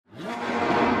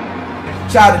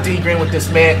Shout out to D Green with this,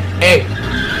 man. Hey.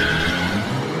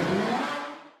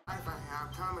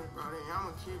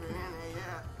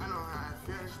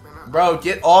 Bro,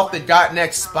 get off the got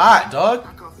next spot, dog.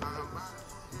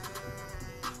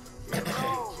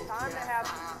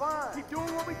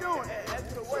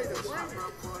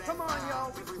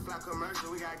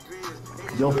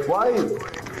 Yo, Flight.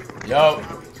 Yo.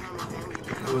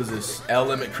 Who is this? L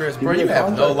Limit Chris. Bro, you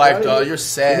have no life, dog. You're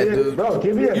sad, dude. Bro,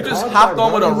 give me a you just hopped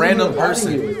on with a random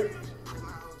person.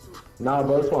 Nah,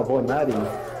 bro, it's my boy Maddie.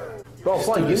 Bro,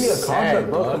 Flight, give me a contract,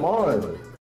 bro. Come on.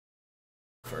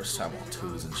 First time on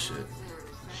twos and shit.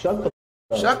 Shut the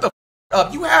up. Shut the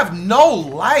up. You have no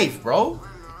life, bro.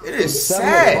 It is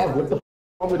sad. What the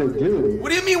want me to do? What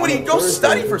do you mean? What do you go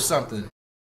study for something?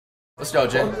 Let's go,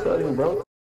 Jay. I'm studying, bro.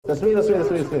 That's me. That's my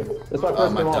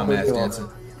first my dumb ass dancing.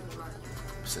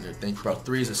 I'm sitting there thinking, bro,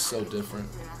 threes is so different.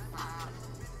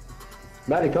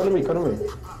 Maddie, come to me.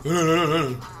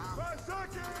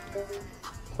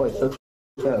 Wait, shut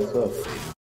your ass up.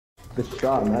 Good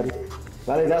shot, Maddie.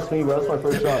 Maddie, that's me, bro. That's my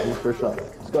first shot. First shot.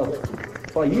 Let's go.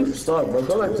 Oh, you suck, bro.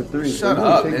 Go back to three. Shut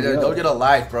up, nigga. Go get a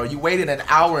life, bro. You waited an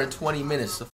hour and 20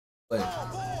 minutes to play.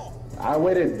 I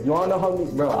waited. You wanna know how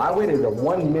many, bro? I waited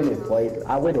 1 minute, like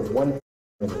I waited 1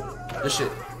 minute. This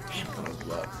shit. Damn, I'm gonna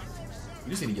blow up. You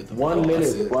just need to get the 1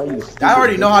 minute. Why you? I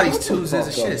already know how these twos is.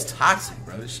 This shit is toxic,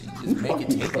 bro. This shit, you just make it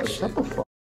take it shit. Shut the fuck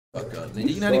up, nigga.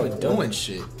 You're not even doing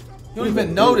shit. You don't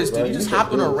even notice, dude. You just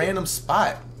hop on a random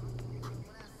spot.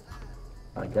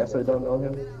 I guess I don't know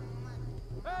him.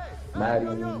 Maddie,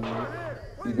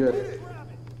 you good?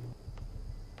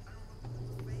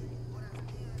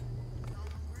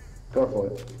 Go for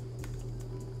it.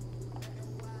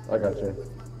 I got you.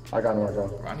 I got him right now.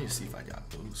 Bro, I need to see if I got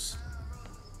boost.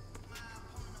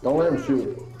 Don't let him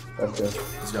shoot. That's good.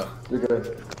 Let's go. You're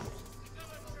good.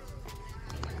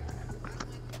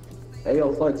 Hey,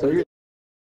 yo, Flex, so your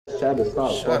chat is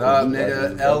stop. Shut up,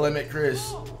 nigga. L Limit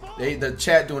Chris. The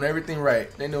chat doing everything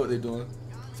right. They know what they're doing.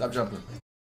 Stop jumping.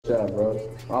 Chat, bro.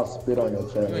 I'll spit on your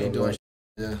chat. You ain't doing shit.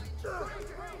 Yeah.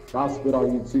 I'll spit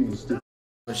on you too, you stupid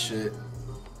shit.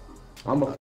 I'm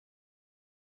a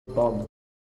bum.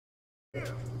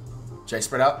 Jay,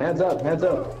 spread out. Hands up, hands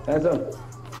up, hands up.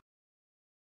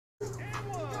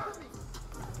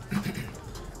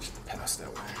 Pass that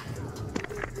way.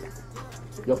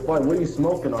 Yo, Flight, what are you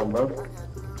smoking on, bro?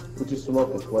 What you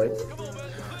smoking, Flight?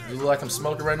 You look like I'm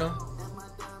smoking right now?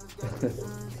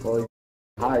 Well, you're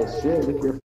high as shit. Look at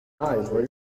your eyes, bro. You're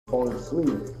falling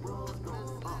asleep.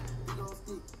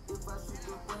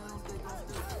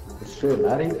 Shit,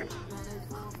 Maddie.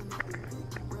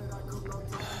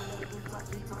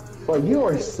 But you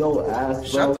are so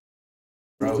ass, bro.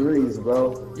 Bro. Threes,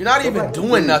 bro. You're not even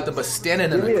doing nothing but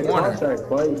standing in the corner.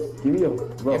 Give me a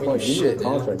contract, bro. Give me a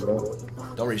contract, bro.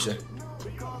 Don't reach it.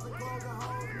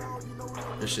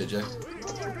 Good shit, Jay.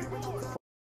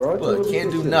 Bro, look,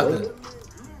 can't do nothing.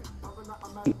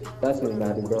 That's me,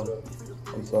 Maddie, bro.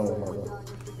 I'm sorry, my bro.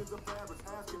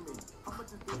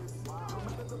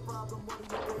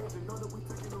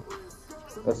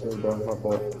 That's me, bro. My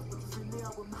fault.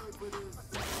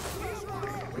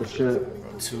 Good shit.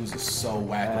 Bro, twos is so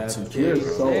whack on 2K. You're bro.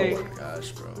 so Oh my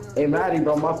gosh, bro. Hey, Maddie,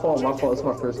 bro. My fault. It's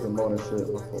my first game on and shit.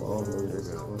 My fault. I don't really this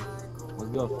one.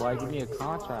 Let's go, Fly. Give me a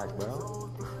contract, bro.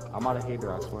 I'm not a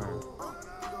hater, I swear.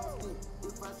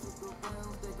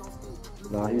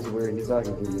 Nah, he's weird. He's not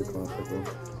gonna give you a contract, bro.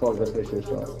 Fuck, let's make sure a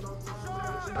shot.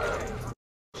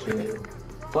 Shit.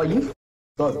 Fuck, you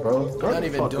suck, bro. You're not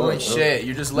even doing shit.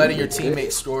 You're just letting your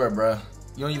teammates score, bro.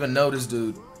 You don't even know this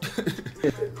dude.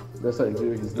 That's how you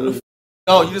do. He's doing.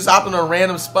 No, you just hop in a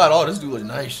random spot. Oh, this dude look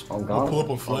nice. On God. Pull up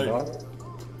a flight.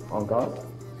 On God.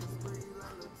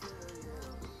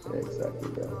 Yeah, exactly,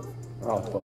 bro. Oh,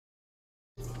 fuck.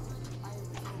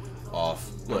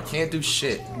 Off. Look, can't do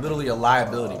shit. Literally a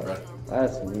liability, bro.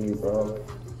 That's me, bro.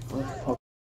 What the fuck?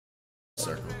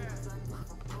 Circle.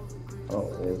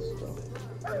 Oh, it is, bro.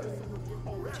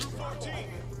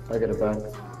 I get it back.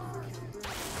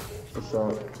 Good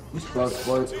shot. You suck,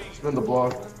 boy. Spin the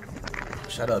block.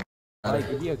 Shut up. Like,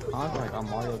 give me a contract on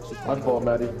Mario 2. My fault,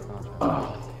 Maddie.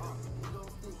 I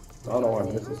don't know why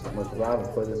I'm missing so much. I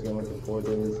haven't played this game like in 4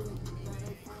 days.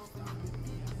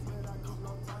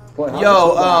 Boy,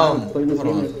 played this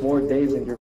game in 4 days and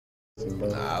you're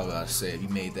Nah, I was about to say, if you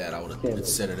made that, I would have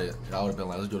considered it. I would have been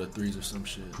like, let's go to threes or some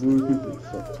shit.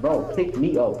 Bro, pick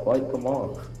me up, like, come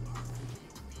on.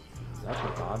 That's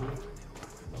a body.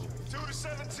 2 to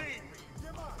 17.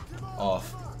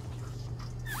 Off.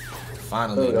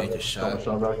 Finally make a shot. Got my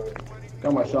shot back.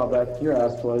 Got my shot back. Your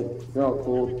ass play. You're all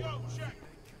cool.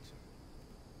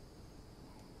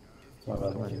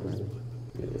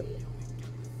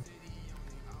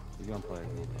 He's gonna play.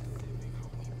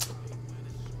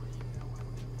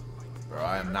 Bro,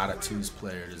 I am not a twos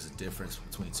player. There's a difference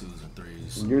between twos and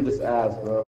threes. You're just ass,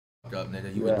 bro. Fuck up,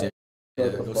 nigga. You a dick. Yeah,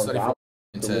 go study for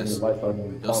the test.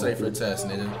 Go study for the test,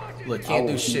 nigga. Look, can't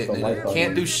do shit, nigga.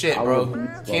 Can't do shit, bro.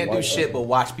 Can't do shit but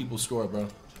watch people score, bro.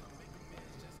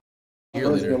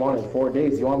 First game on in 4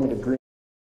 days. You want me to green?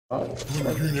 I'm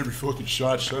gonna green every fucking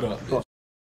shot. Shut up, bitch.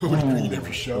 I'm gonna green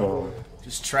every shot.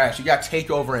 Just trash. You got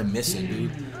takeover and missing,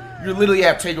 dude. You literally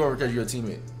have takeover because you're a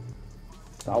teammate.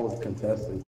 I was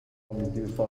contested.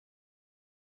 Dude, fuck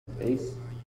ace.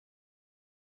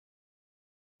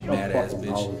 Mad ass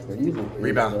bitch.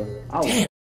 Rebound. Damn.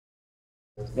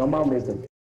 Your mom is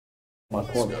my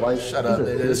point flight. Shut up,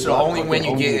 nigga. This is the only win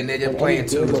you get, and they're playing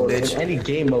twos, bitch. Any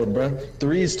game mode, bro.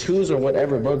 Threes, twos, or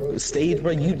whatever, bro. Stage,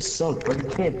 bro. You suck, bro. You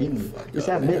can't beat me. Just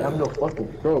admit I'm no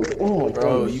fucking bro. Oh,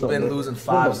 bro, you've been losing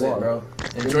 5-0, bro.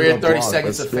 Enjoy your 30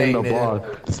 seconds of fame,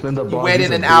 nigga. You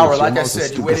waited an hour, like I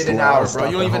said. You waited an hour, bro.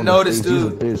 You don't even notice,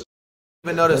 dude. You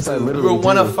even notice, dude. You were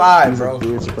 1 of 5,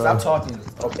 bro. Stop talking.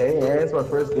 Okay, and it's my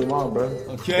first game on, bro.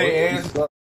 Okay,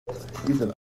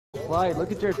 and Flight,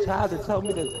 look at your tab. They're telling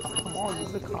me to come on,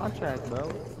 use the contract,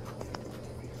 bro.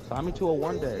 Sign me to a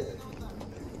 1 day.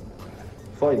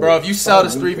 Bro, if you sell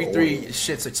this 3v3,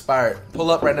 shit's expired. Pull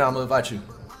up right now. I'm gonna invite you.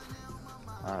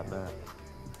 Alright, bet.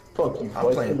 Fuck you.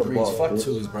 I'm playing threes. Fuck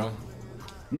twos, bro.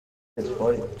 It's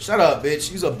funny. Shut up, bitch.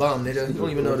 You's a bum, nigga. You don't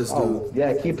even know this dude.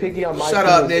 Yeah, keep picking on my. Shut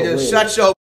up, nigga. Shut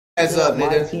your ass up, My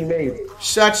nigga. teammate.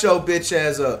 Shut your bitch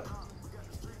ass up.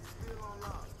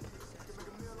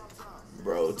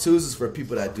 Bro, twos is for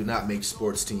people that do not make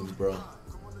sports teams, bro.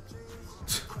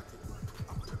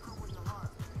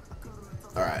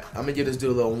 Alright, I'm gonna give this dude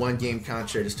a little 1-game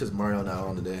contract just because Mario not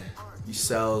on today. He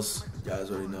sells. You guys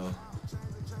already know.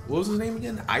 What was his name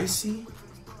again? Icy?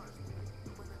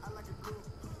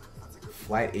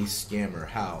 Flight a scammer.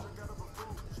 How?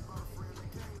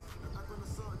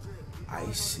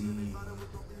 Icy.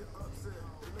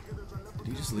 Did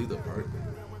he just leave the park?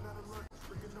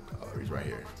 Oh, he's right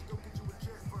here.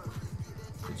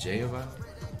 The J of I?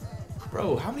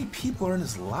 Bro, how many people are in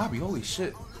this lobby? Holy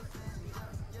shit.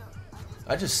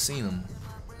 I just seen him.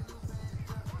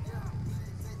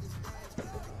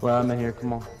 Well, I'm in here.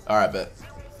 Come on. Alright, bet.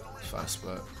 Let's find a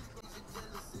spot.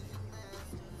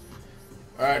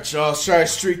 Alright, y'all. Let's try to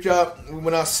streak up. We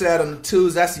went outside on the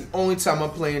twos. That's the only time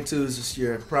I'm playing twos this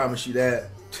year. I promise you that.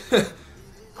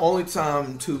 Only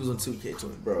time twos on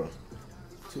 2K20, bro.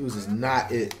 Twos is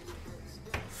not it.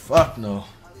 Fuck no.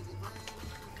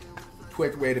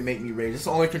 Quick way to make me rage. It's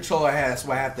the only control I have,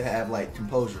 so I have to have, like,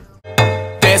 composure.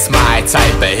 That's my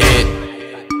type of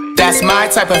hit. That's my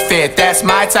type of fit. That's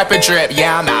my type of drip.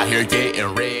 Yeah, I'm out here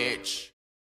getting rich.